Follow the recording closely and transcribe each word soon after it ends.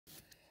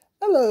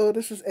Hello,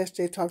 this is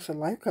SJ Talks in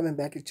Life coming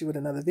back at you with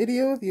another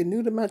video. If you're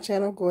new to my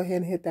channel, go ahead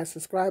and hit that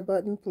subscribe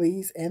button,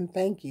 please, and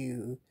thank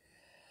you.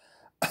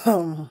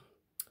 I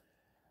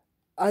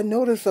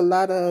notice a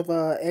lot of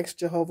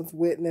ex-Jehovah's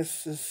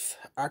Witnesses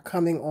are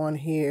coming on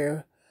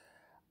here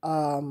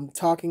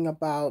talking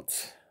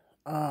about,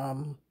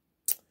 I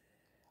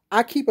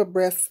keep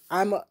abreast,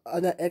 an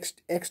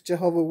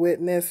ex-Jehovah's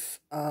Witness.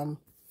 The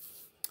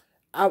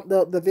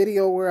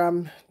video where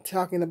I'm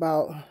talking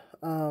about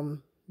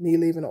me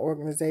leaving the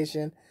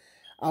organization,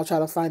 I'll try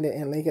to find it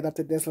and link it up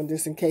to this one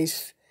just in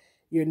case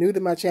you're new to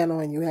my channel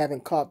and you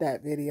haven't caught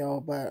that video.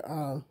 But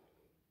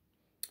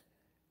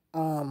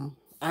I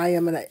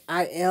am an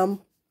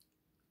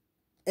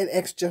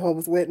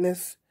ex-Jehovah's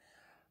Witness,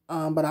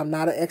 but I'm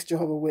not an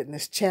ex-Jehovah's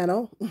Witness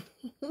channel.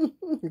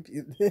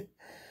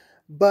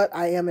 But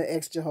I am an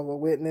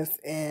ex-Jehovah's Witness,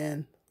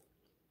 and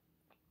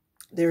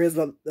there is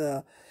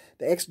the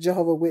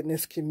ex-Jehovah's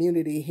Witness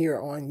community here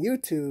on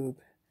YouTube.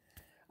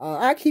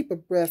 I keep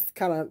abreast,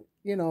 kind of,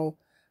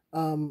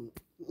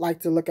 like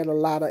to look at a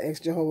lot of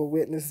ex-Jehovah's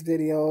Witness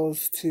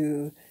videos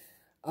to,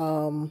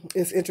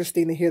 it's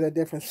interesting to hear the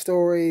different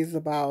stories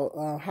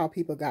about how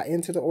people got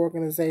into the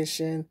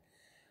organization.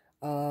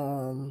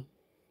 Some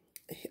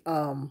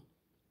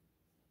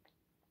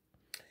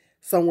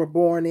were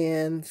born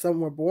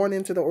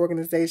into the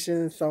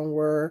organization,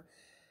 some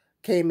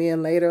came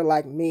in later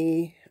like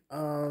me.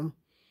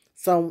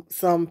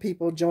 Some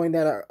people joined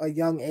at a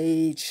young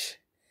age.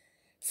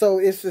 So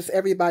it's just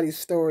everybody's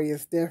story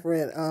is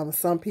different.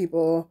 Some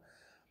people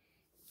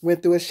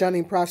went through a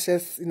shunning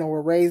process,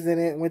 were raised in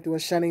it, went through a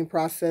shunning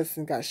process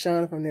and got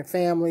shunned from their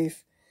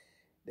families.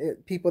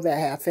 People that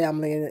have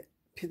family in it.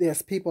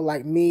 There's people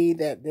like me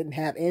that didn't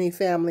have any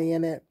family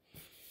in it.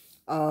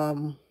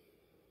 And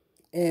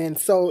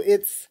so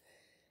it's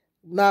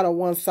not a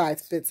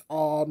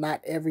one-size-fits-all.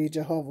 Not every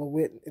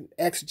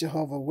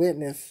ex-Jehovah's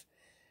Witness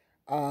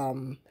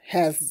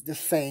has the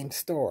same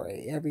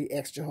story. Every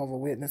ex-Jehovah's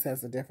Witness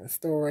has a different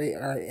story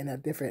or in a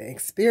different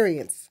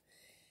experience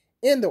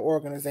in the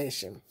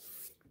organization.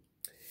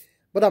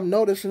 But I'm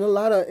noticing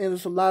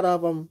there's a lot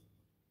of them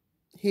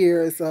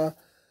here. It's a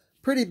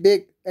pretty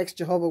big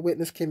ex-Jehovah's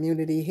Witness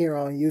community here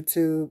on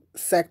YouTube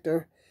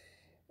sector.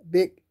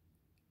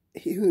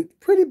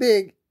 Pretty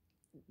big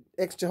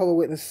ex-Jehovah's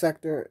Witness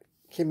sector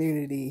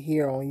community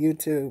here on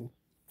YouTube.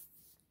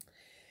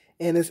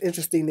 And it's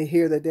interesting to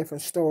hear the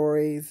different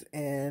stories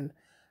and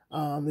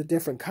the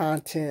different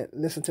content,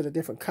 listen to the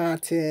different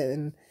content.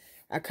 And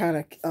I kind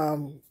of,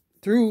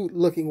 through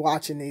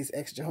watching these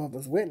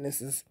ex-Jehovah's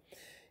Witnesses,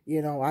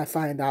 I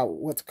find out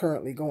what's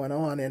currently going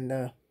on in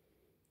the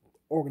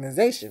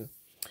organization.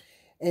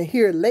 And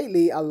here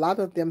lately, a lot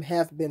of them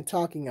have been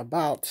talking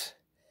about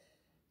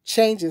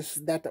changes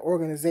that the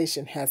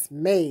organization has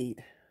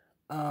made.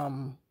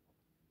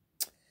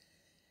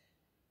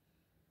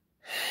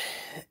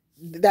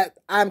 That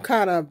I'm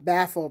kind of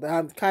baffled.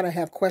 I kind of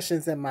have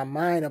questions in my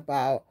mind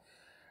about.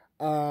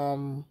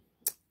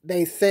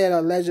 They said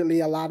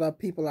allegedly a lot of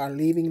people are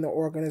leaving the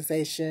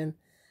organization.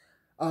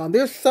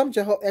 There's some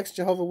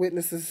ex-Jehovah's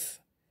Witnesses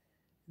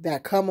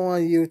that come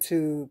on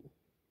YouTube,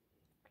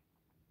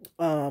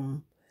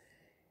 and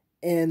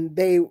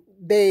they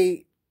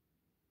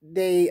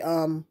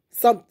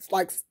some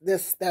like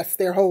this. That's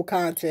their whole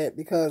content,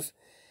 because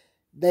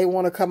they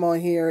want to come on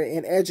here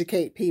and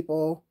educate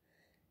people.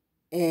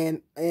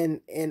 And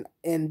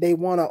they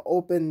want to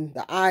open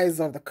the eyes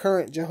of the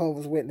current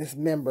Jehovah's Witness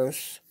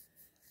members.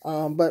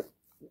 But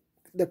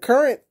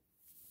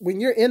when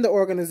you're in the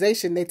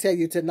organization, they tell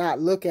you to not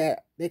look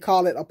at, they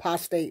call it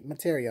apostate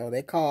material.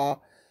 They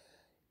call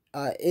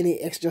any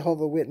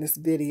ex-Jehovah's Witness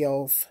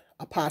videos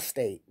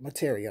apostate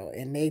material.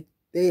 And they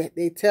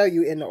tell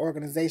you in the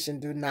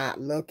organization, they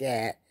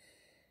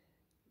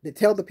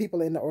tell the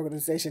people in the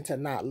organization to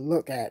not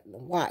look at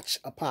and watch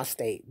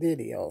apostate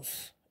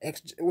videos.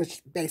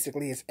 Which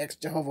basically is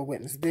ex-Jehovah's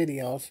Witness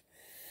videos.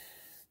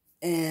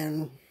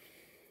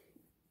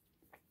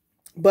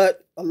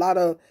 But a lot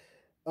of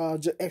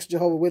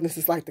ex-Jehovah's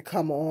Witnesses like to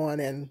come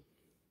on, and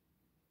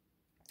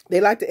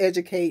they like to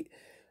educate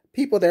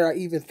people that are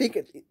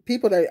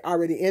people that are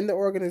already in the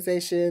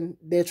organization.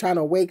 They're trying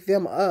to wake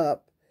them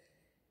up,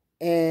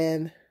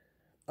 and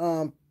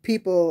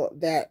people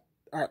that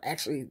are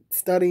actually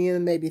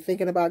studying, maybe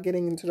thinking about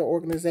getting into the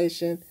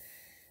organization,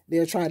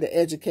 they're trying to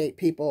educate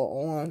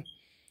people on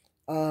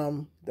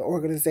the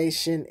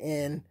organization.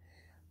 And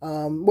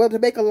well, to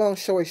make a long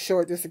story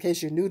short, just in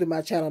case you're new to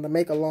my channel, to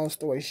make a long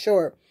story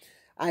short,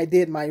 I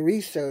did my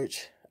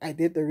research. I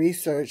did the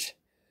research,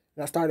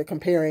 and I started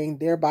comparing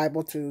their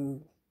Bible to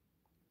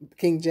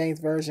King James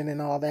Version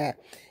and all that.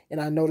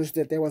 And I noticed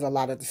that there was a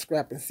lot of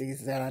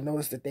discrepancies, and I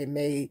noticed that they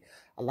made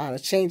a lot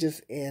of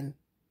changes in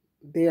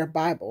their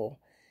Bible.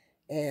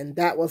 And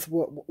that was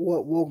what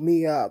woke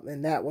me up,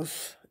 and that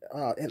was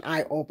an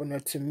eye-opener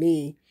to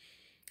me.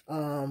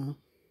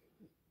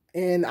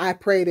 And I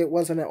prayed. It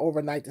wasn't an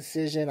overnight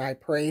decision. I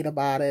prayed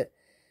about it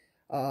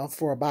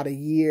for about a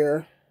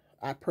year.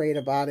 I prayed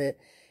about it.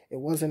 It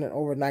wasn't an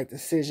overnight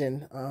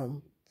decision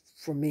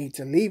for me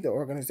to leave the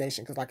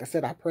organization, because like I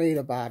said, I prayed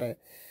about it.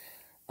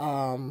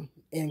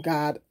 And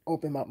God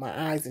opened up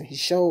my eyes and he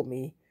showed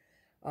me.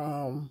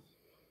 And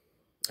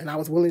I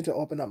was willing to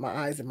open up my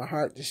eyes and my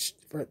heart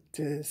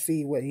to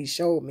see what he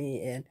showed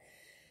me. And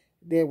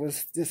there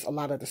was just a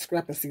lot of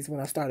discrepancies when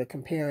I started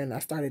comparing. I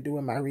started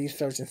doing my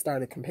research and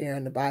started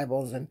comparing the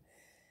Bibles, and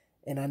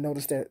I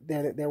noticed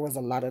that there was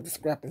a lot of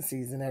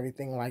discrepancies and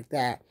everything like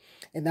that.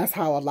 And that's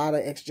how a lot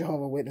of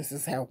ex-Jehovah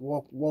Witnesses have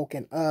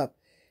woken up.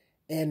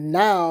 And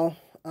now,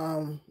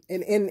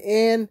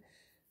 in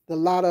the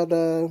lot of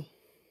the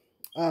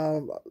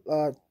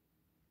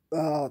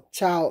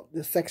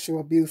the sexual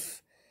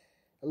abuse,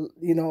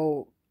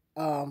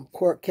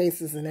 court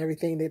cases and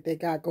everything that they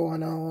got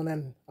going on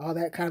and all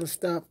that kind of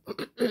stuff,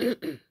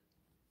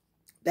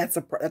 that's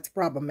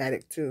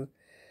problematic too.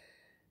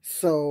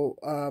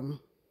 So,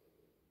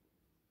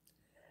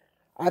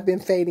 I've been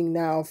fading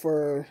now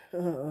for,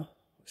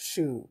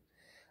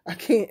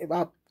 about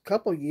a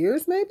couple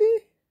years maybe?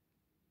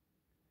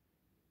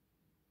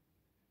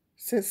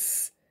 I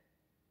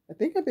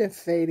think I've been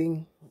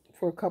fading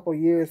for a couple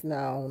years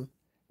now.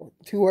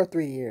 2 or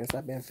 3 years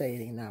I've been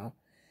fading now.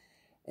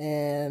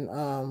 And,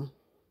 I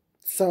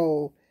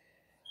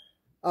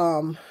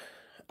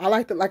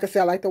like to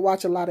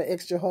watch a lot of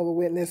ex-Jehovah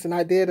Witness, and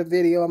I did a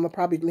video. I'm going to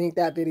probably link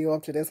that video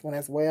up to this one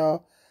as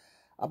well.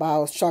 I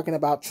was talking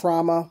about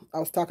trauma. I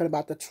was talking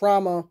about the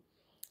trauma.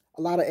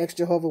 A lot of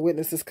ex-Jehovah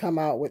Witnesses come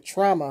out with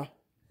trauma.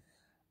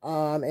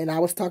 And I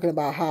was talking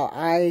about how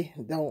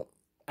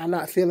I'm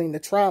not feeling the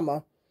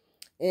trauma.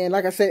 And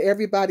like I said,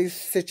 everybody's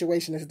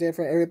situation is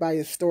different.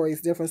 Everybody's story is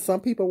different.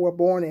 Some people were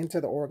born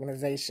into the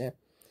organization.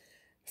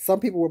 Some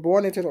people were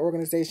born into the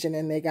organization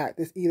and they got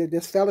either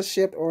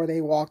disfellowshipped or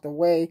they walked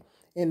away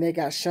and they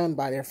got shunned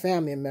by their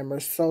family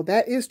members. So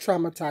that is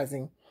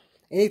traumatizing.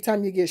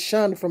 Anytime you get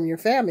shunned from your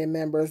family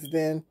members,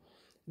 then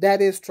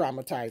that is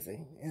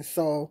traumatizing. And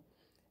so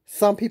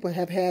some people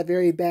have had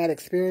very bad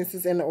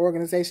experiences in the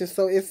organization.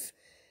 So it's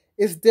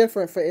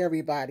different for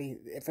everybody.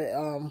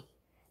 For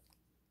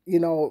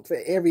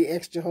every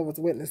ex-Jehovah's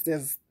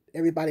Witness,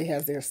 everybody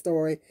has their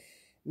story.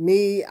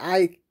 Me,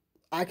 I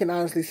can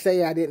honestly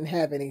say I didn't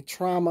have any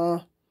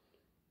trauma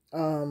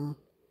in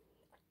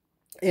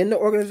the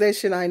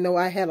organization. I know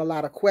I had a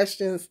lot of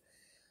questions.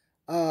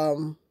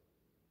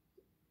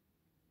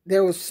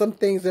 There was some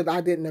things that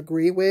I didn't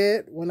agree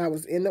with when I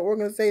was in the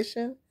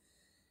organization.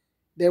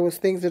 There was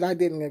things that I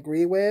didn't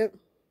agree with.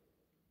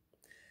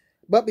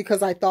 But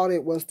because I thought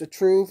it was the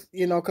truth,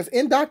 because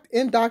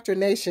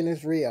indoctrination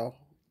is real,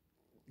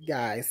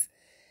 guys.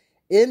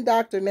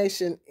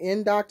 Indoctrination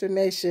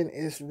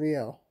is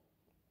real.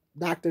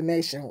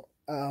 Doctrination,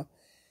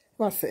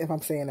 if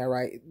I'm saying that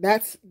right,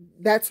 that's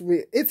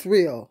real. It's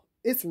real.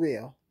 It's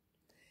real.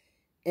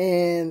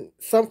 And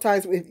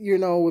sometimes,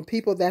 when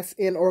people that's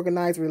in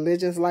organized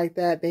religions like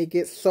that, they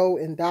get so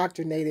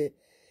indoctrinated.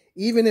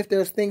 Even if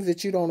there's things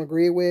that you don't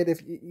agree with,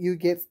 if you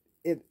get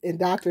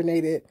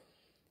indoctrinated,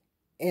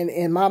 and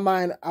in my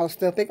mind, I was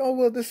still thinking, oh,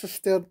 well, this is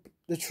still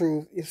the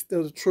truth. It's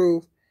still the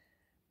truth.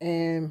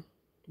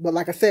 But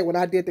like I said, when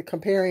I did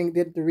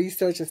the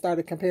research and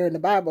started comparing the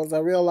Bibles, I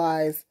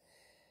realized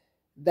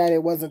that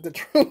it wasn't the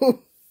truth.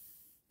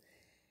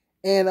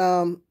 And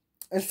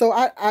so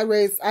I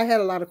had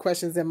a lot of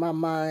questions in my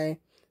mind.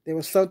 There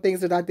were some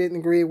things that I didn't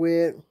agree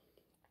with,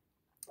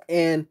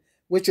 and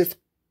which is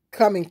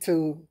coming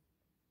to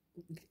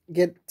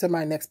get to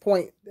my next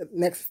point. The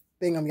next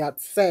thing I'm about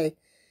to say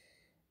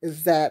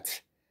is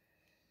that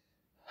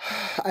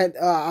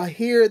I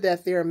hear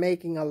that they're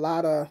making a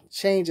lot of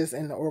changes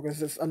in the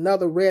organization.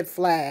 Another red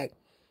flag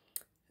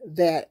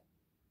that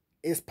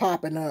is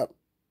popping up,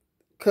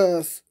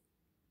 because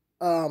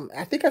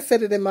I think I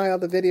said it in my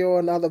other video,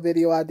 another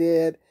video I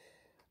did.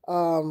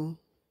 The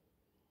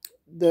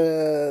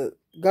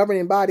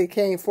governing body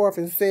came forth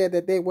and said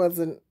that they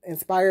wasn't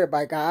inspired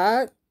by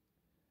God.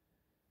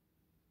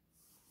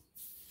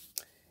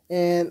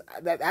 And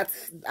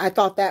I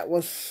thought that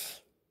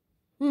was,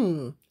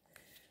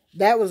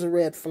 that was a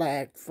red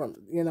flag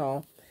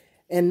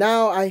and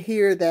now I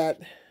hear that,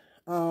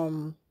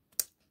 3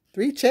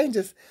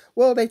 changes.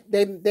 Well,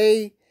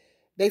 they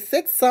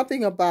said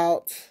something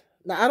about,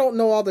 now I don't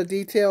know all the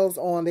details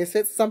they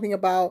said something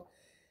about,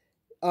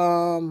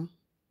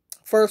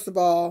 first of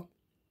all,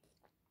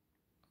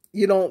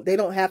 they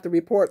don't have to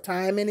report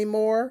time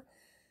anymore.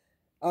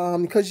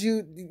 Because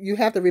you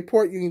have to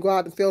report, you can go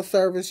out to field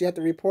service, you have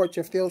to report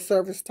your field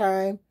service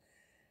time.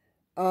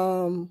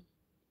 And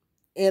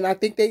I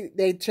think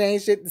they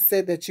changed it and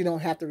said that you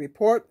don't have to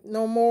report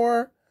no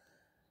more.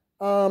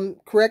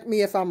 Correct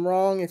me if I'm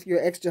wrong, if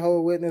you're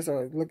ex-Jehovah's Witness,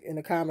 or look in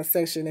the comment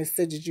section, they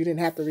said that you didn't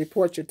have to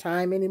report your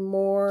time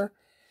anymore.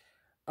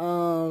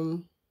 I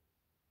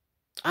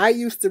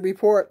used to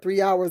report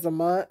 3 hours a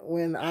month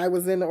when I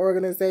was in the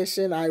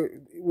organization. I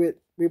would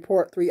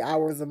report 3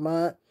 hours a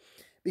month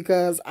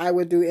because I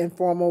would do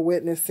informal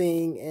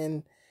witnessing,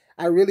 and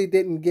I really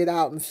didn't get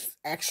out and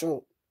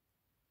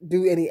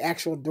do any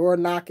actual door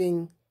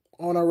knocking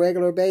on a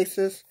regular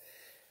basis.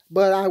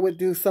 But I would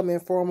do some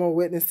informal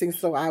witnessing,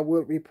 so I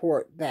would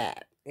report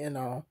that,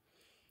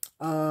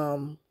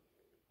 But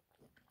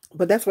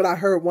that's what I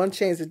heard, one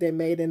change that they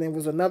made. And there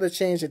was another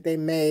change that they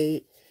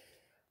made.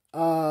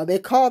 They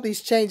call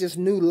these changes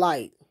new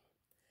light.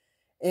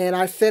 And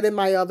I said in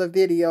my other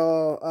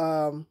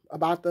video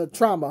about the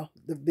trauma,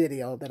 the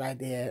video that I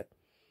did.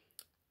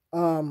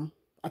 I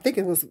think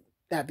it was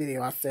that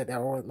video I said that,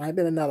 or it might have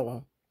been another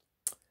one.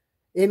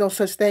 Ain't no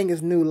such thing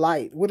as new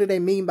light. What do they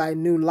mean by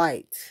new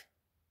light?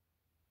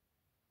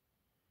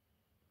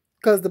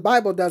 Because the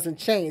Bible doesn't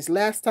change.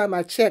 Last time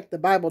I checked, the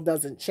Bible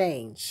doesn't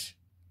change.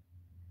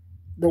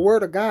 The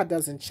Word of God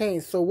doesn't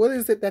change. So what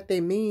is it that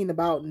they mean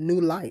about new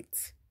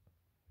light?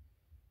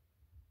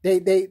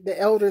 The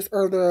elders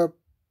or the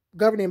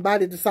governing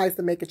body decides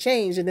to make a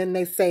change, and then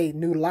they say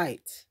new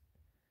light.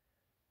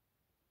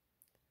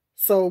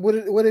 So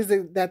what is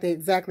it that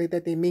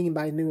they mean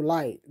by new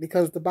light?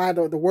 Because the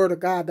Bible, the Word of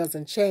God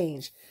doesn't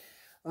change.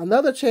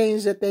 Another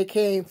change that they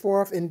came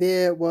forth and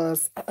did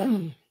was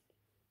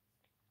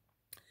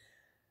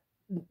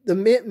the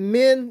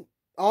men,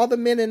 all the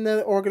men in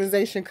the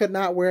organization could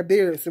not wear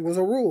beards. It was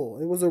a rule.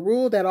 It was a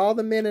rule that all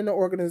the men in the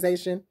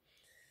organization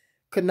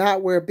could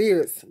not wear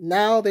beards.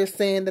 Now they're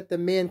saying that the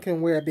men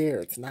can wear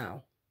beards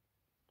now.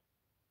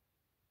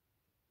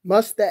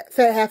 Must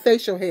have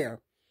facial hair,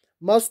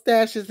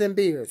 mustaches and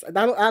beards.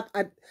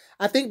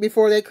 I think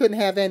before they couldn't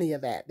have any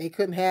of that. They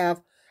couldn't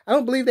have. I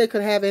don't believe they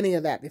could have any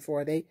of that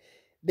before. They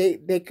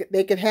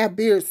could have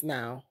beards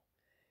now.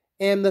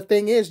 And the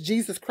thing is,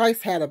 Jesus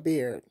Christ had a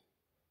beard.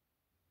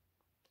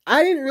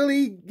 I didn't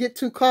really get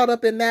too caught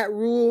up in that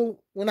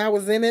rule when I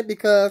was in it,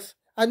 because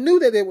I knew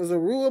that it was a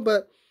rule,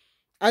 but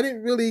I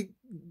didn't really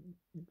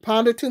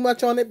ponder too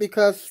much on it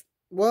because,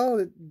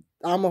 well,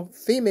 I'm a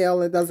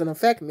female. It doesn't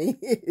affect me.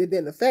 It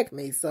didn't affect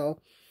me. So,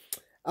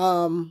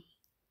 I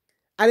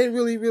didn't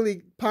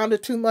really ponder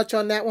too much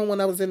on that one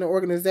when I was in the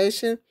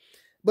organization.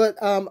 But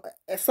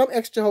some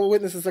ex-Jehovah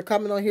Witnesses are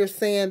coming on here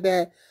saying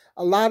that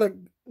a lot of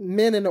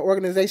men in the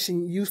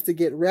organization used to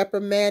get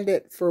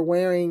reprimanded for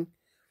wearing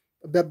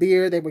the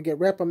beard. They would get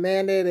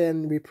reprimanded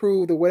and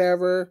reproved or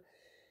whatever.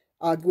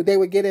 They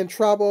would get in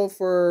trouble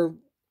for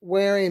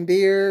wearing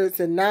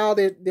beards. And now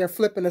they're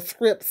flipping the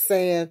script,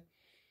 saying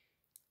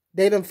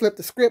they done flipped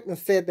the script and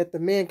said that the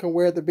men can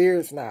wear the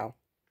beards now.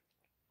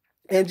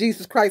 And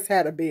Jesus Christ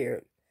had a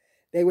beard.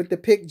 They would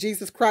depict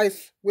Jesus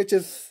Christ, which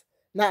is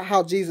not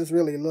how Jesus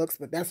really looks,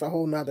 but that's a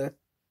whole nother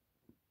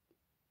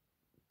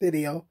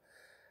video.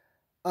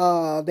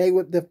 They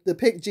would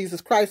depict Jesus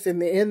Christ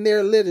in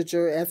their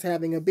literature as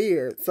having a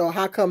beard. So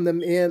how come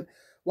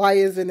why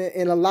isn't it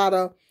in a lot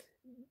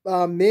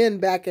of men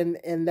back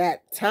in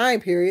that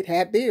time period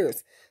had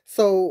beards?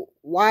 So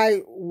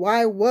why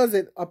was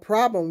it a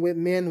problem with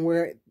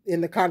men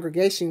in the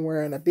congregation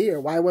wearing a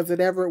beard? Why was it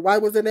ever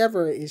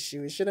an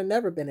issue? It should have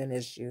never been an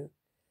issue.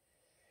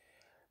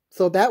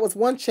 So that was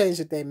one change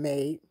that they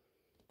made.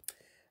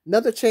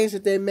 Another change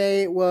that they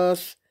made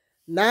was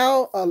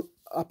now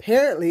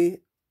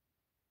apparently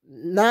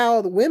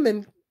now the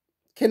women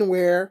can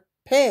wear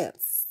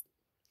pants.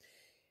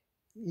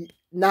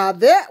 Now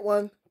that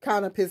one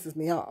kind of pisses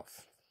me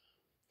off,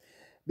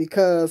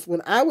 because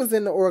when I was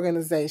in the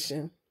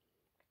organization,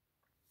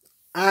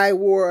 I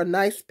wore a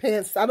nice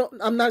pants.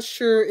 I'm not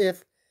sure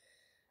if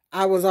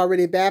I was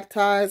already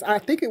baptized. I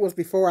think it was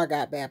before I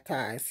got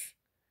baptized.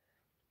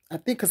 I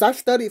think because I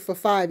studied for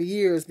 5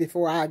 years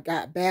before I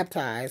got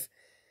baptized.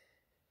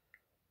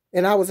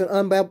 And I was an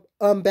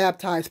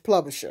unbaptized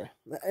publisher.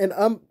 And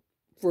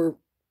for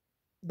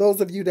those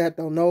of you that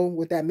don't know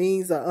what that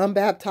means, an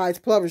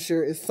unbaptized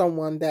publisher is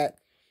someone that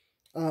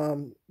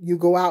you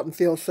go out and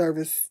field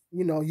service.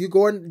 You know, you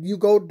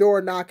go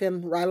door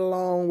knocking right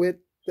along with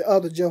the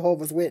other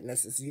Jehovah's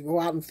Witnesses. You go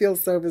out and field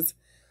service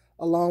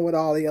along with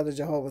all the other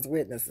Jehovah's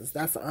Witnesses.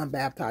 That's an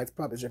unbaptized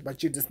publisher,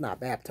 but you're just not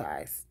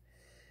baptized.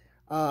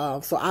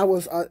 So I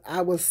was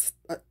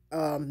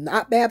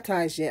not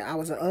baptized yet. I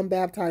was an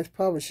unbaptized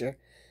publisher.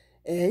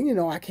 And, you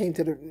know, I came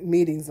to the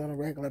meetings on a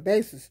regular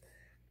basis.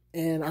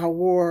 And I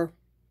wore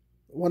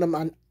one of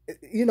my,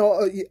 you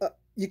know,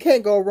 you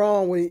can't go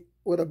wrong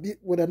with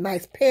a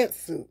nice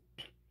pantsuit,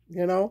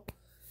 you know.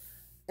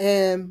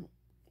 And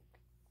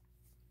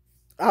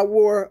I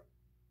wore,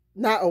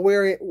 not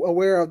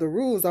aware of the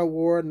rules, I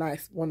wore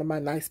one of my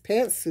nice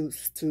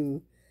pantsuits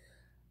to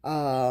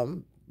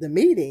the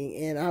meeting.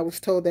 And I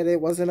was told that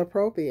it wasn't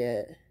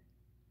appropriate,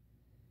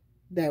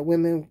 that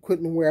women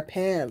couldn't wear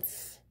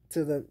pants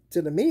to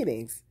the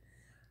meetings.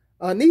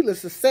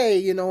 Needless to say,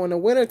 you know, in the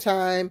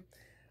wintertime,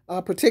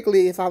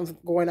 particularly if I'm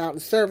going out in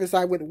service,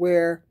 I would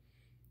wear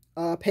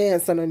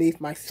pants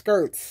underneath my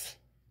skirts.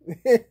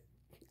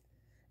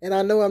 And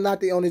I know I'm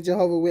not the only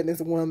Jehovah's Witness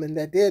woman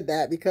that did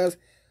that, because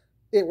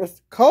it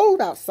was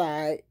cold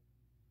outside.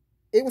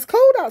 It was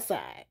cold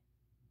outside.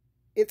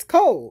 It's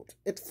cold.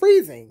 It's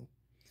freezing.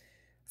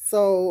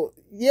 So,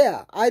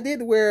 yeah, I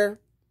did wear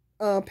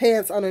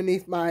pants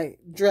underneath my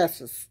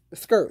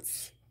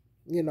skirts.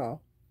 You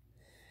know,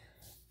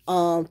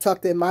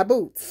 tucked in my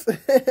boots.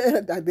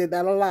 I did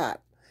that a lot.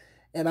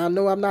 And I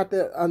know I'm not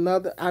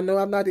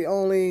the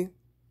only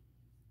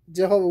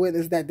Jehovah's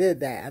Witness that did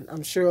that.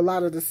 I'm sure a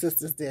lot of the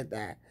sisters did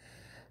that.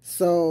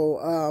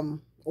 So,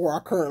 or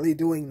are currently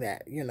doing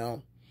that, you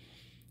know.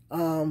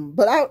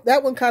 But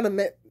that one kind of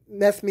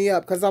messed me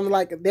up because I'm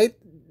like, they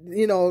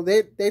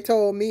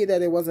told me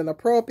that it wasn't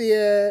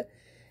appropriate.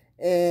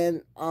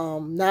 And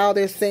now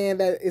they're saying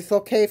that it's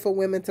okay for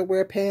women to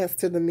wear pants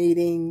to the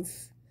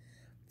meetings.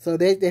 So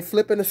they're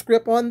flipping the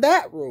script on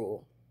that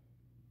rule.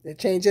 They're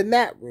changing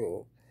that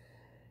rule.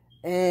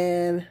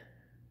 And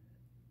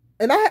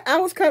I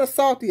was kind of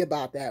salty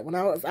about that.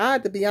 I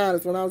had to be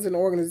honest, when I was in the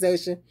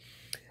organization,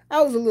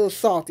 I was a little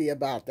salty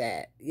about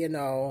that, you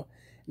know,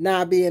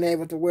 not being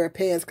able to wear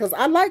pants. Because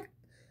I like,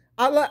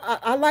 a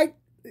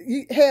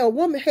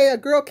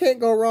girl can't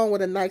go wrong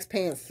with a nice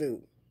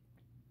pantsuit.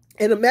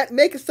 And to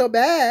make it so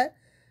bad,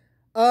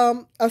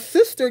 a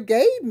sister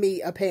gave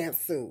me a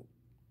pantsuit.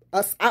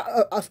 A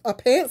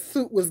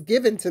pantsuit was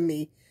given to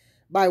me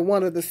by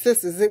one of the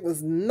sisters. It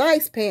was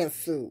nice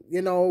pantsuit.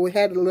 You know, it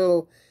had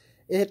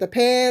the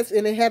pants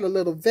and it had a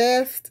little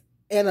vest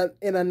and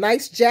a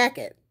nice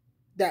jacket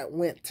that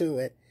went to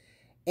it.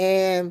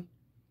 And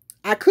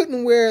I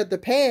couldn't wear the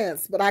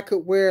pants, but I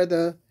could wear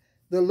the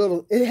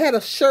little, it had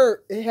a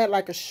shirt. It had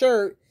like a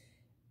shirt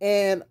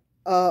and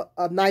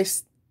a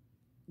nice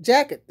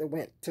jacket that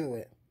went to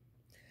it.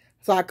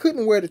 So I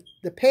couldn't wear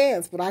the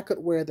pants, but I could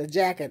wear the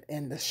jacket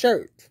and the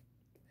shirt.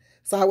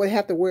 So I would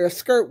have to wear a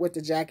skirt with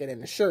the jacket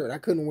and the shirt. I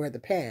couldn't wear the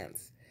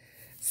pants.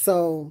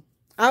 So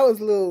I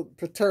was a little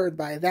perturbed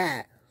by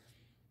that,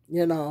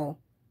 you know.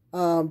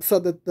 So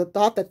the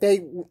thought that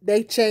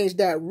they changed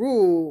that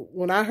rule,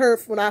 when I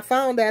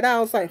found that out,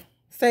 I was like,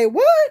 say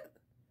what?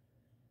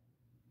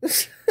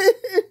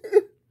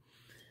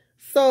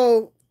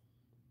 So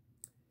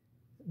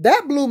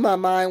that blew my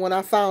mind. When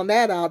I found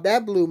that out,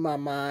 that blew my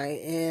mind.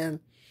 And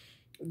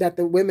that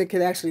the women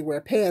could actually wear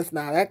pants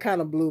now, that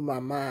kind of blew my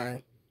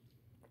mind.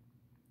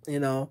 You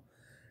know,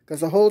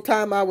 because the whole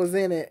time I was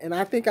in it, and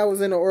I think I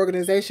was in the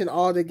organization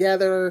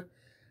altogether,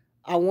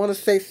 I want to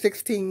say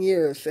 16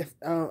 years.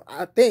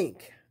 I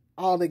think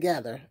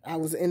altogether I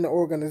was in the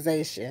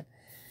organization,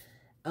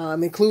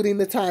 including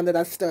the time that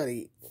I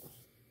studied.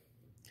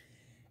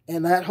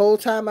 And that whole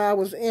time I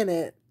was in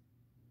it,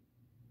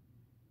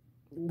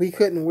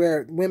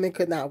 women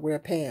could not wear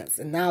pants.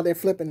 And now they're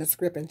flipping the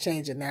script and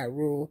changing that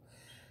rule.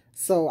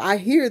 So I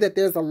hear that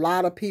there's a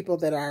lot of people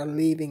that are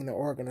leaving the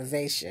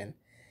organization.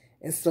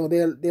 And so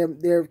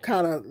they're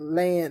kind of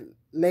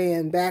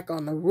laying back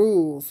on the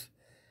rules,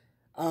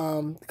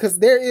 because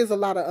there is a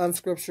lot of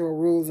unscriptural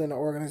rules in the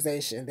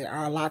organization. There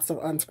are lots of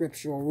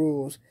unscriptural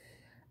rules,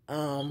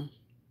 and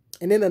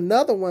then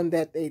another one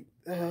that it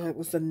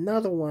was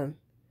another one,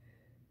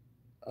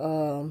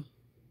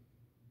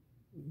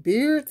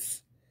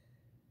 beards.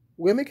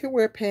 Women can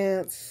wear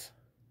pants.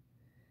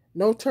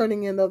 No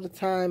turning in of the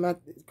time.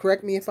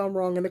 Correct me if I'm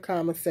wrong in the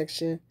comment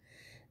section.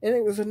 And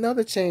it was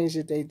another change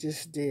that they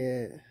just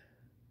did.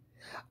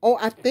 Oh,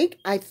 I think,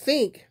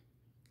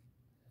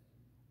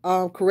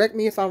 correct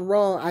me if I'm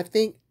wrong, I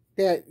think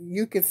that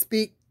you can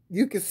speak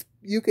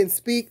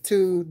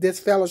to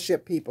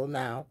disfellowship people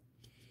now.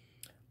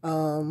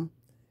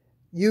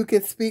 You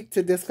can speak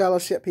to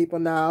disfellowship people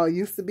now. It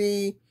used to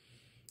be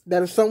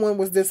that if someone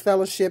was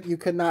disfellowship, you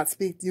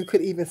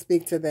could even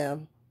speak to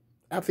them.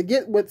 I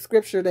forget what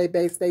scripture they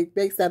based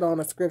that on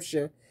a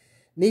scripture.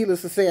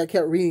 Needless to say, I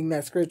kept reading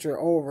that scripture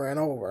over and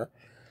over.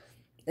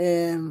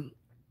 And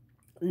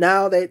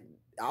now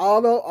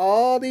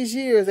all these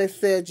years, they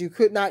said you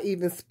could not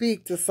even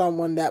speak to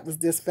someone that was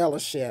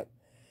disfellowship.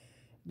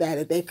 That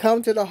if they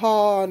come to the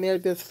hall and they're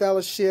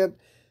disfellowship,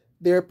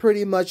 they're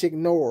pretty much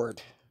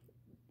ignored.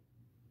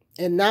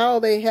 And now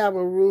they have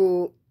a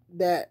rule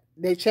that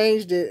they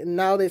changed it, and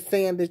now they're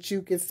saying that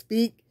you can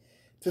speak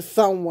to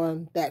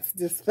someone that's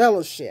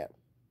disfellowship.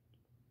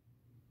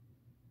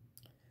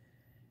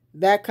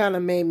 That kind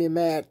of made me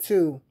mad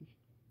too.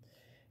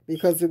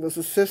 Because it was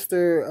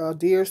a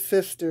dear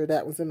sister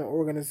that was in the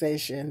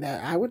organization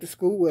that I went to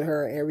school with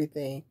her and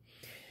everything.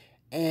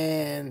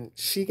 And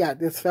she got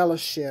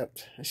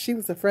disfellowshipped. She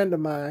was a friend of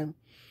mine.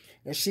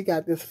 And she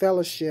got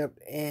disfellowshipped.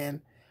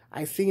 And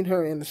I seen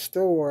her in the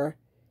store.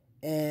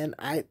 And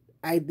I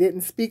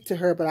didn't speak to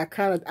her, but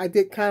I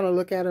did kind of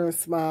look at her and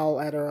smile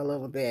at her a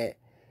little bit.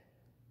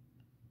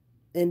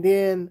 And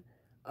then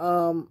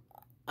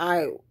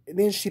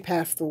then she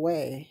passed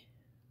away.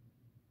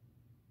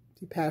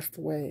 She passed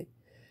away.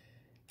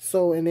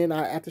 So, and then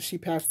after she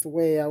passed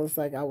away, I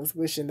was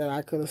wishing that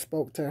I could have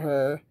spoke to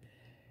her.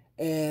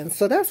 And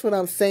so that's what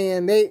I'm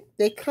saying.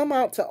 They come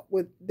out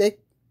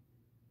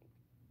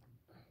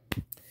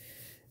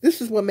this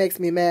is what makes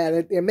me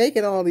mad. They're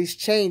making all these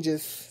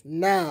changes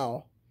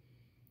now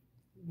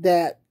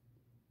that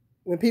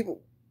when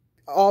people,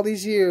 all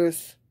these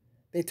years,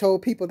 they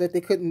told people that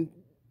they couldn't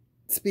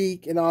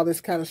speak and all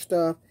this kind of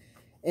stuff.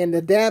 And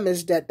the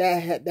damage that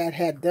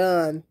had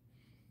done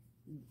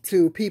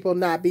to people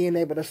not being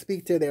able to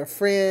speak to their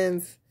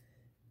friends,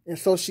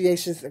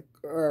 associations,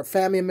 or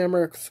family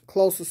members,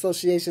 close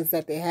associations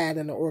that they had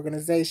in the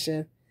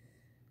organization.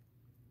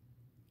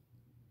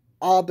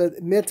 All the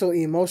mental,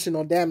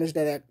 emotional damage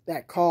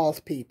that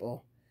caused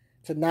people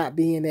to not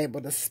being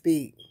able to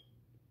speak.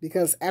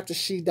 because after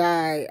she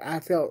died, I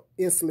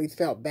instantly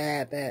felt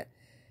bad that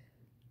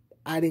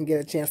I didn't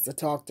get a chance to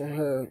talk to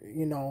her.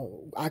 You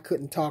know, I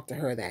couldn't talk to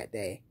her that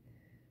day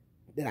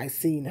that I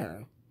seen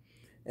her.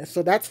 And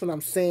so that's what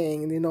I'm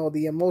saying, you know,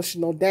 the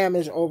emotional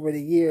damage over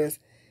the years.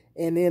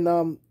 And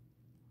then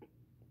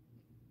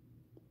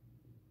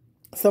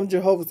some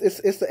Jehovah's,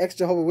 it's the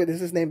ex-Jehovah Witness.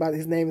 He's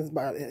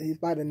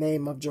by the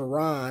name of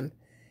Jerron.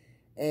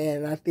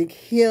 And I think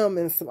him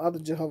and some other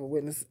Jehovah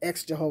Witnesses,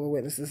 ex-Jehovah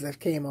Witnesses that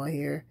came on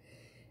here,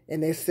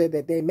 and they said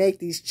that they make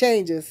these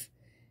changes,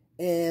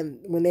 and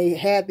when they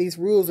had these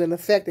rules in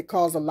effect, it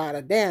caused a lot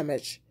of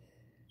damage,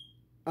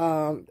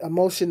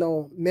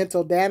 emotional,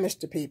 mental damage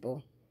to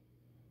people.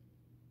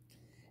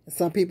 And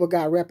some people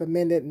got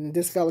reprimanded and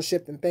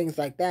disfellowshipped and things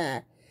like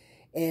that,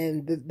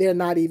 and they're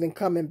not even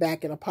coming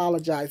back and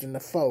apologizing to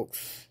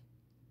folks.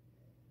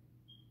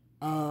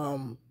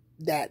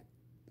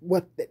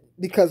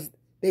 Because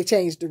they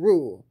changed the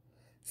rule.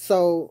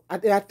 So I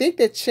think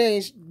they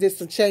did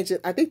some changes.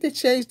 I think they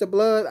changed the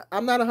blood.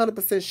 I'm not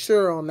 100%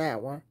 sure on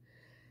that one.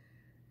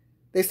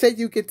 They said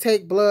you could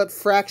take blood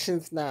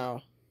fractions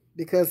now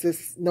because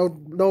it's no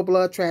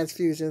blood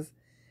transfusions.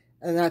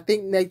 And I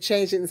think they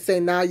changed it and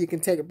say now you can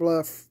take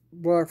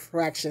blood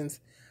fractions.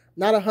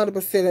 Not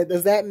 100%.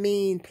 Does that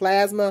mean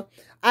plasma?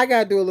 I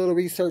got to do a little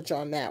research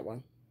on that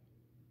one.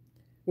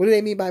 What do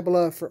they mean by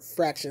blood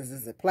fractions?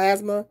 Is it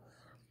plasma?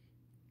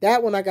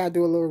 That one I got to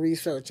do a little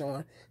research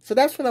on. So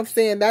that's what I'm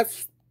saying.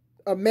 That's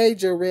a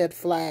major red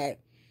flag.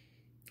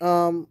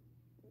 The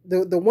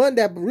one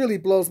that really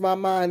blows my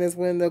mind is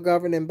when the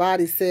governing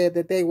body said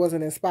that they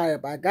wasn't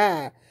inspired by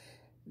God.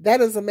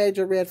 That is a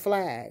major red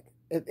flag.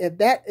 If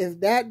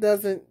that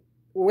doesn't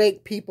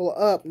wake people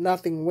up,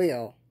 nothing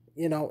will,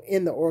 you know,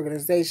 in the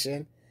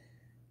organization.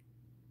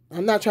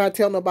 I'm not trying to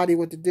tell nobody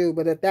what to do,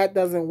 but if that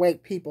doesn't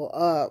wake people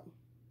up,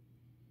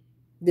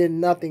 then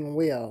nothing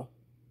will,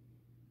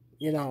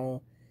 you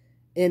know,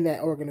 in that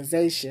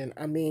organization.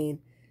 I mean,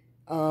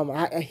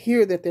 I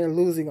hear that they're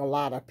losing a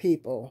lot of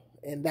people,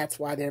 and that's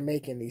why they're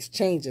making these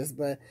changes.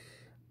 But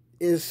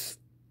the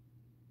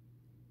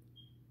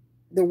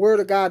word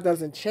of God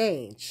doesn't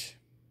change,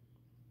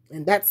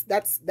 and that's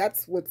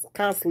what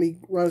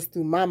constantly runs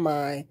through my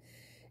mind,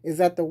 is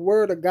that the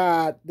word of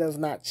God does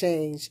not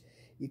change.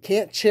 You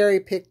can't cherry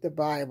pick the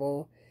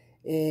Bible,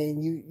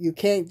 and you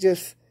can't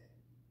just,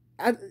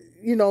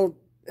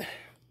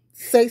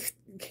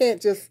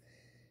 can't just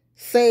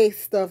say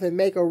stuff and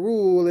make a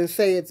rule and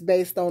say it's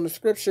based on the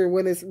scripture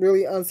when it's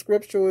really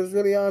unscriptural. It's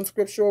really an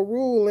unscriptural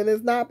rule, and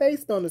it's not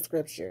based on the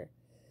scripture.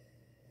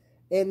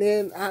 And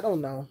then, I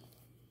don't know.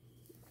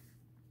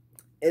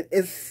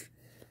 It's,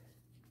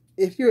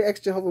 if you're an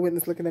ex-Jehovah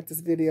Witness looking at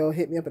this video,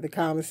 hit me up in the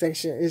comment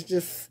section.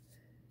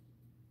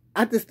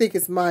 I just think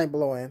it's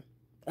mind-blowing.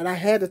 And I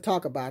had to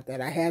talk about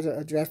that. I had to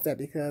address that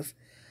because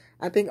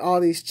I think all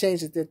these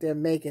changes that they're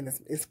making,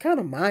 it's kind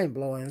of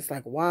mind-blowing. It's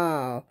like,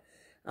 wow.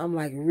 I'm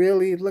like,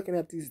 really looking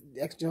at these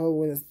ex-Jehovah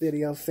Witness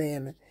videos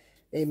saying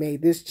they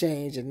made this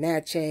change and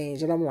that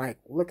change. And I'm like,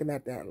 looking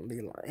at that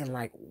and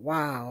like,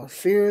 wow,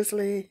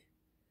 seriously?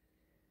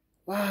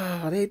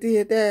 Wow, they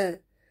did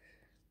that.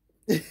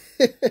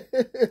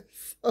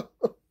 So,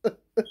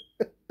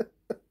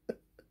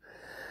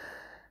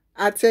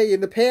 I tell you,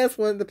 the past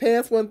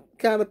one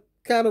kind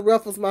of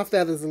ruffles my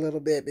feathers a little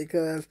bit,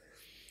 because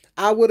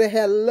I would have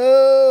had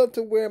loved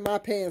to wear my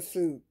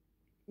pantsuit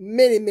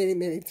many, many,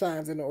 many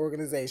times in the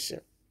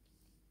organization.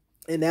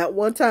 And that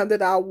one time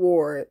that I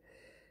wore it,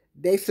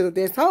 they said,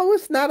 oh,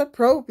 it's not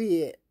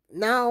appropriate.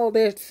 Now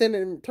they're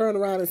turn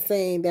around and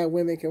saying that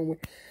women can wear.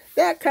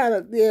 That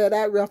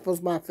that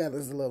ruffles my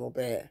feathers a little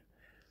bit.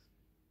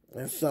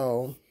 And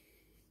so,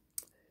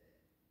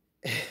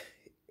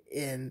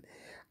 and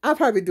I'll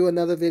probably do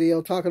another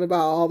video talking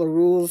about all the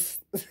rules.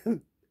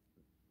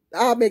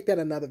 I'll make that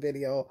another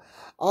video.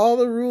 All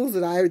the rules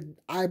that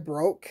I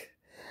broke.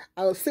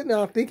 I was sitting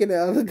there thinking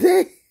the other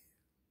day,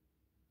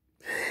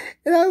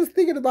 and I was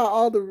thinking about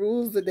all the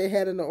rules that they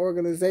had in the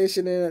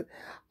organization, and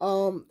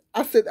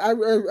I said I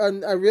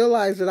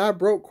realized that I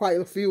broke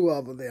quite a few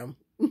of them,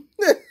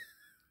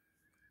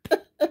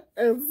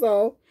 and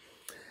so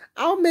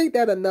I'll make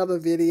that another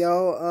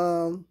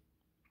video,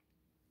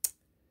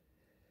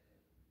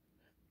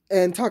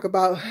 and talk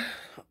about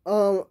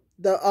I'll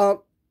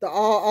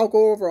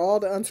go over all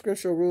the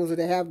unscriptural rules that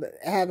they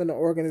have in the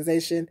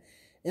organization,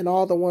 and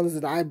all the ones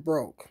that I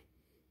broke,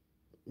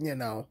 you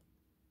know,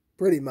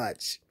 pretty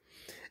much.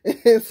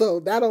 And so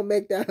that'll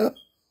make that a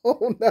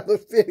whole nother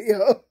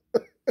video.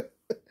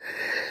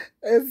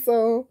 And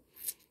so,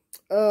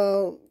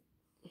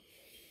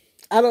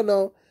 I don't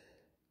know.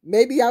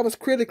 Maybe I was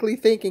critically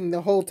thinking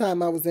the whole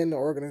time I was in the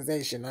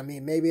organization. I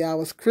mean, maybe I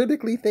was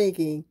critically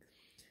thinking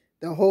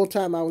the whole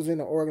time I was in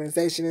the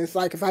organization. It's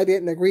like if I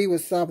didn't agree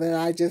with something,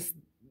 I just,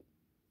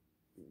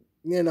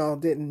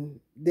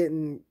 didn't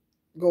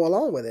go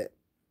along with it.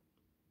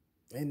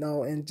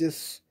 And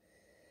just,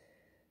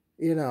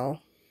 and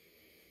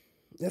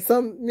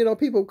some,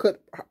 people could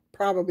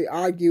probably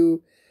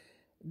argue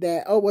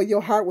that, oh, well,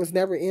 your heart was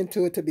never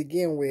into it to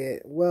begin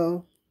with.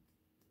 Well,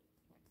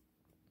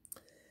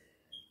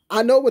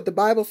 I know what the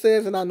Bible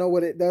says, and I know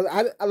what it does.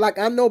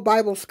 I'm no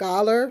Bible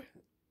scholar.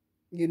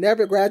 You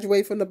never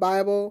graduate from the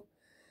Bible.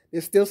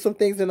 There's still some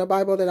things in the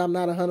Bible that I'm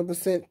not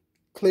 100%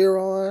 clear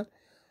on.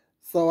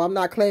 So I'm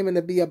not claiming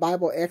to be a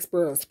Bible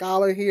expert or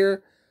scholar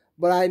here,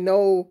 but I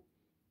know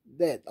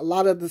that a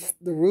lot of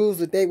the rules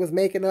that they was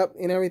making up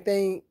and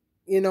everything,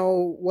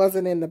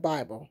 wasn't in the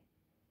Bible.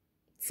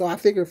 So I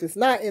figure if it's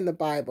not in the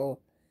Bible,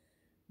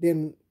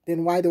 then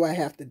why do I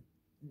have to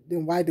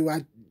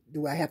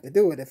have to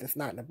do it if it's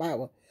not in the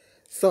Bible?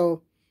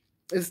 So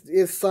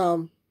you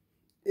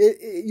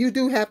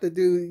have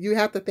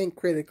to think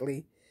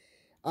critically.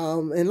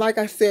 And like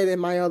I said in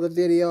my other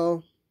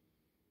video,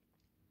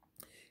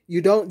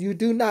 you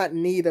do not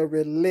need a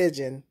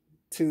religion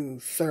to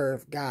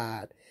serve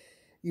God.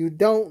 You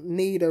don't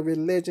need a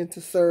religion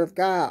to serve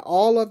God.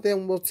 All of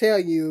them will tell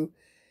you,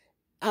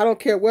 I don't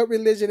care what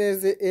religion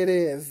it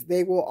is,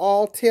 they will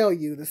all tell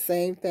you the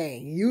same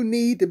thing. You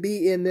need to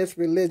be in this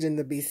religion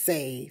to be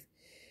saved.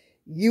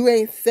 You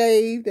ain't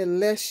saved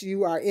unless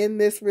you are in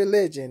this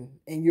religion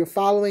and you're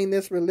following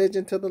this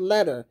religion to the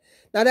letter.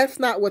 Now, that's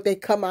not what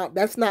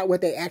that's not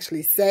what they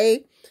actually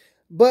say,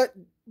 but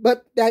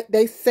that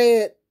they say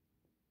it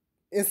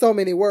in so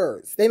many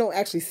words. They don't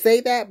actually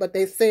say that, but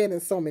they say it in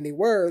so many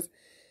words.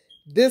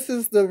 This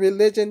is the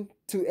religion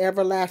to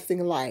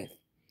everlasting life.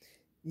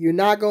 You're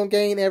not going to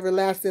gain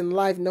everlasting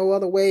life no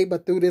other way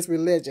but through this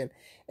religion.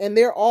 And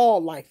they're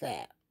all like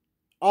that.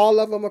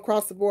 All of them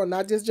across the board,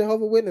 not just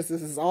Jehovah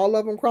Witnesses. It's all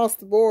of them across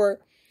the board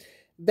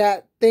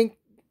that think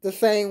the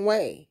same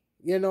way.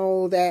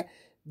 That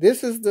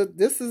this is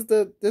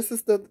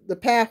the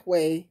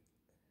pathway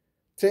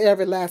to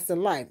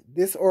everlasting life.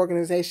 This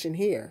organization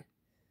here.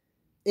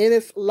 And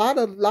it's a lot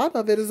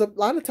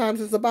of times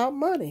it's about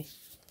money.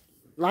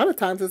 A lot of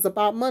times it's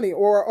about money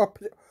or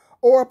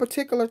a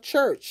particular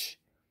church.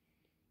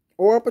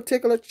 Or a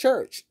particular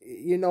church.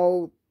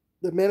 The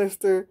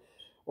minister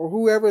or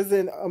whoever's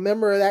a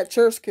member of that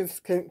church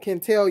can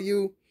tell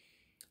you,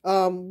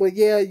 well,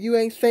 yeah, you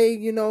ain't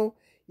saved, yeah,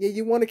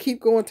 you want to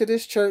keep going to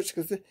this church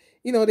because,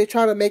 they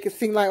try to make it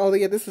seem like, oh,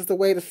 yeah, this is the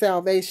way to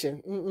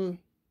salvation.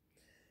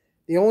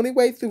 The only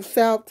way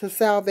to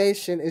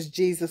salvation is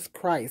Jesus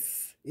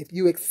Christ. If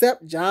you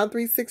accept John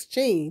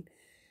 3:16,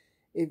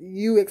 if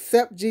you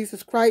accept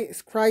Jesus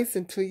Christ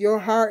into your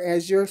heart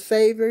as your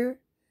Savior,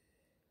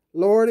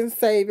 Lord and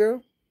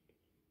Savior,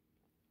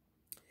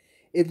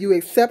 if you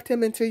accept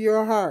Him into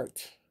your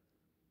heart,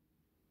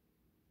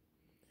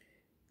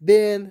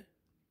 then,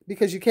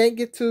 because you can't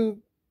get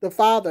to the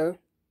Father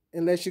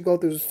unless you go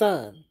through the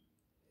Son.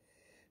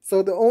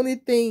 So the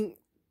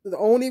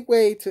only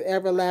way to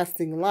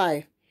everlasting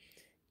life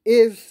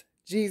is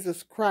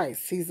Jesus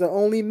Christ. He's the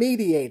only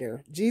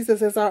mediator.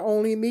 Jesus is our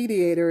only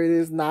mediator. It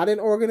is not an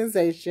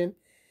organization.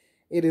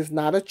 It is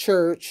not a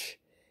church.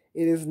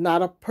 It is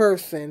not a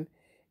person.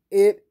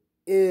 It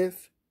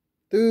is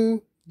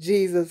through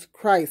Jesus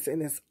Christ,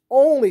 and it's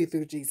only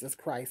through Jesus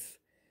Christ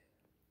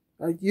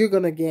you're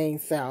going to gain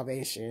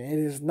salvation. It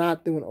is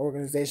not through an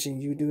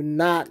organization. You do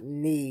not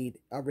need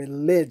a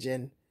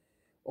religion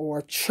or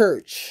a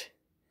church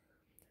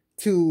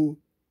to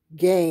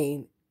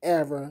gain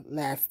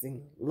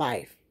everlasting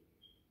life.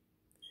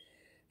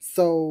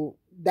 So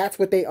that's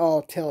what they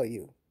all tell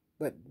you.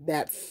 But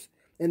that's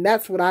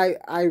what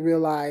I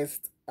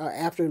realized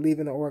after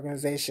leaving the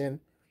organization.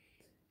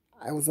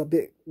 I was a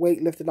bit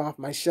weight lifted off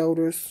my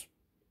shoulders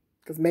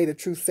because may the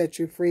truth set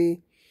you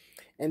free.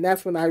 And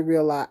that's when I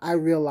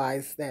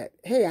realized that,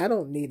 hey, I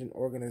don't need an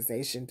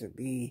organization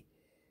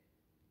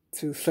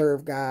to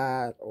serve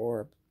God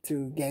or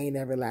to gain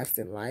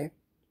everlasting life.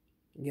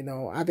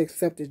 I've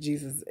accepted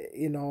Jesus,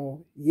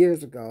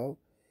 years ago.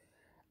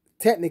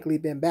 Technically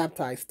been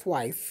baptized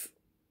twice,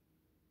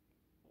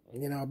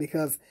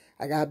 because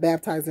I got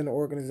baptized in the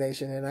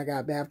organization and I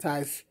got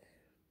baptized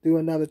through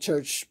another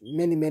church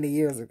many, many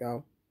years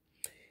ago.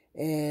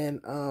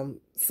 And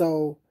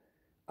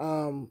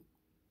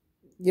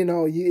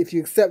if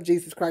you accept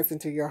Jesus Christ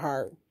into your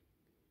heart,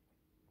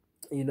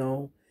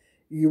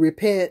 you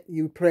repent,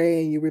 you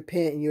pray, and you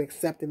repent, and you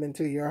accept Him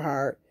into your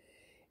heart,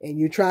 and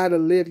you try to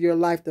live your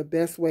life the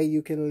best way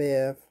you can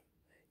live.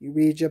 You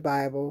read your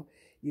Bible,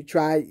 you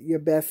try your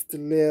best to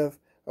live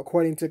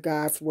according to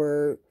God's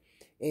word,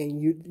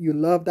 and you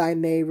love thy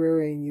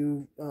neighbor, and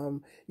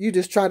you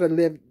just try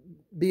to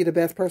be the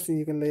best person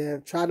you can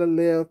live. Try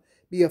to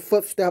be a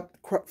footstep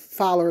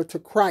follower to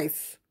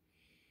Christ.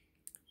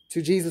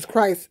 To Jesus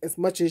Christ as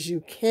much as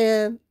you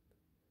can,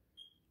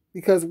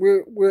 because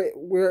we're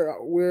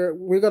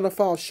gonna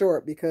fall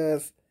short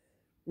because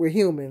we're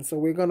human, so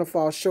we're gonna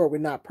fall short. We're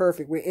not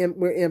perfect.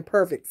 We're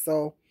imperfect,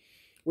 so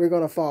we're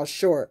gonna fall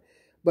short.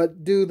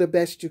 But do the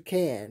best you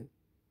can.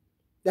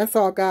 That's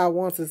all God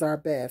wants is our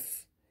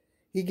best.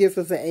 He gives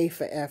us an A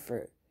for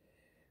effort.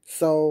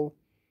 So,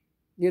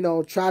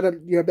 try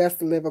your best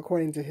to live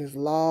according to His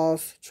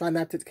laws. Try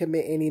not to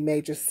commit any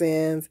major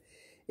sins.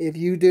 If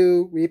you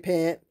do,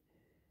 repent.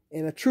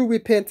 And a true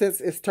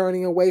repentance is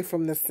turning away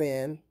from the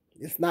sin.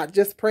 It's not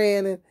just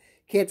praying and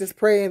can't just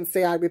pray and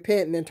say I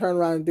repent and then turn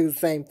around and do the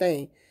same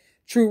thing.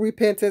 True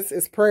repentance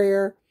is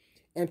prayer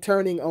and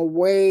turning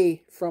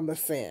away from the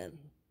sin,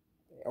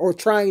 or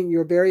trying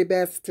your very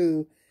best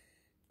to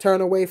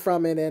turn away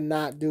from it and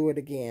not do it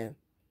again.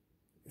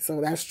 So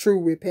that's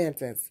true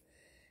repentance.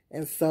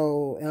 And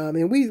so,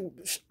 and we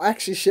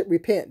actually should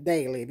repent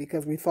daily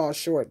because we fall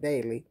short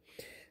daily.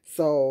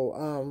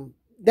 So,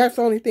 that's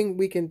the only thing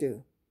we can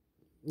do,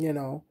 you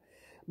know.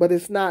 But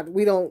it's not,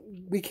 we don't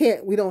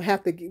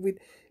have to,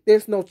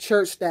 there's no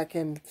church that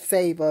can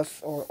save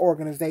us, or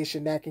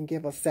organization that can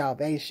give us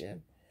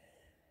salvation.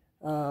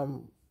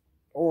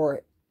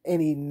 Or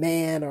any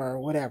man or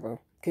whatever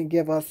can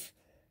give us,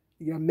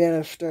 your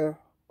minister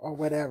or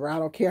whatever. I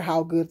don't care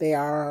how good they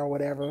are or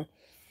whatever.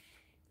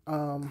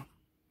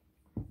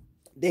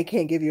 They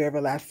can't give you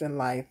everlasting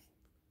life.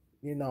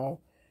 You know,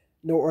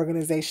 no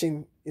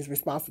organization is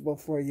responsible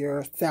for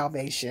your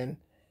salvation,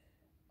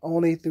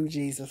 only through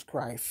Jesus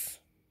Christ.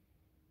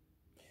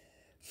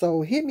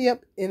 So hit me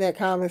up in that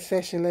comment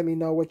section. Let me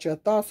know what your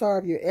thoughts are.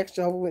 If you're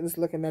ex-Jehovah Witness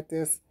looking at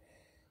this,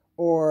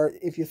 or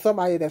if you're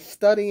somebody that's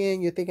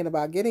studying, you're thinking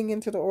about getting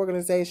into the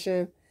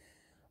organization,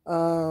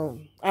 I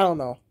don't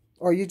know,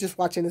 or you're just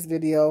watching this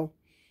video,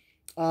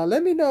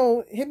 let me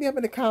know. Hit me up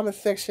in the comment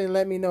section.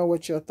 Let me know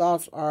what your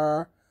thoughts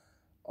are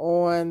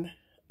on,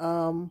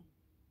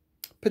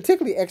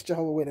 particularly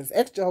ex-Jehovah Witness.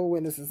 Ex-Jehovah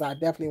Witnesses, I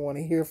definitely want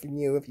to hear from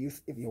you. If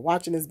you're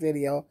watching this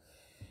video,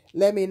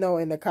 let me know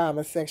in the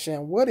comment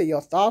section, what are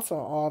your thoughts on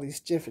all these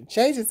different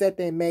changes that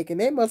they make? And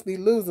they must be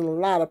losing a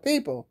lot of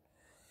people.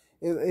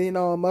 You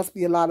know, it must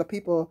be a lot of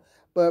people,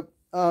 but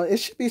it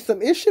should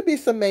be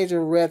some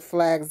major red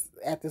flags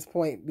at this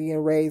point being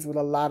raised with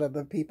a lot of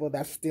the people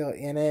that's still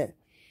in it.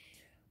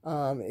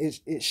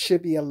 It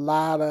should be a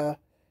lot of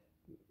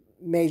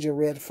major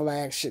red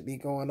flags should be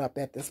going up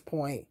at this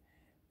point.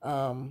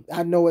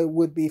 I know it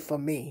would be for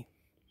me.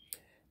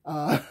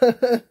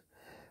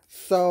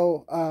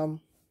 So,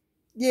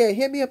 yeah,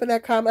 hit me up in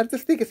that comment. I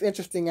just think it's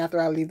interesting after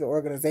I leave the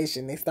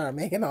organization, they start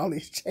making all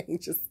these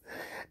changes.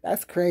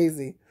 That's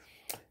crazy.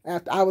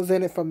 After I was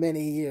in it for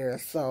many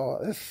years,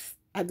 so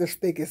I just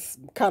think it's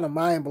kind of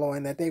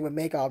mind-blowing that they would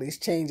make all these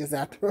changes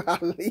after I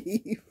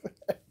leave.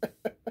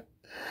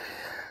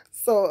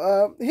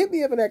 So, hit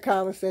me up in that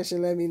comment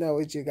section. Let me know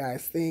what you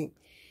guys think.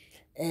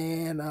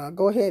 And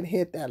go ahead and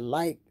hit that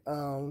like.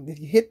 If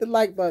you hit the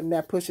like button,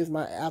 that pushes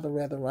my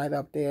algorithm right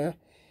up there.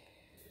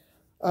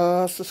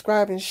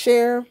 Subscribe and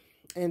share.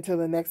 Until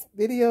the next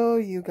video,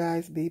 you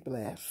guys be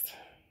blessed.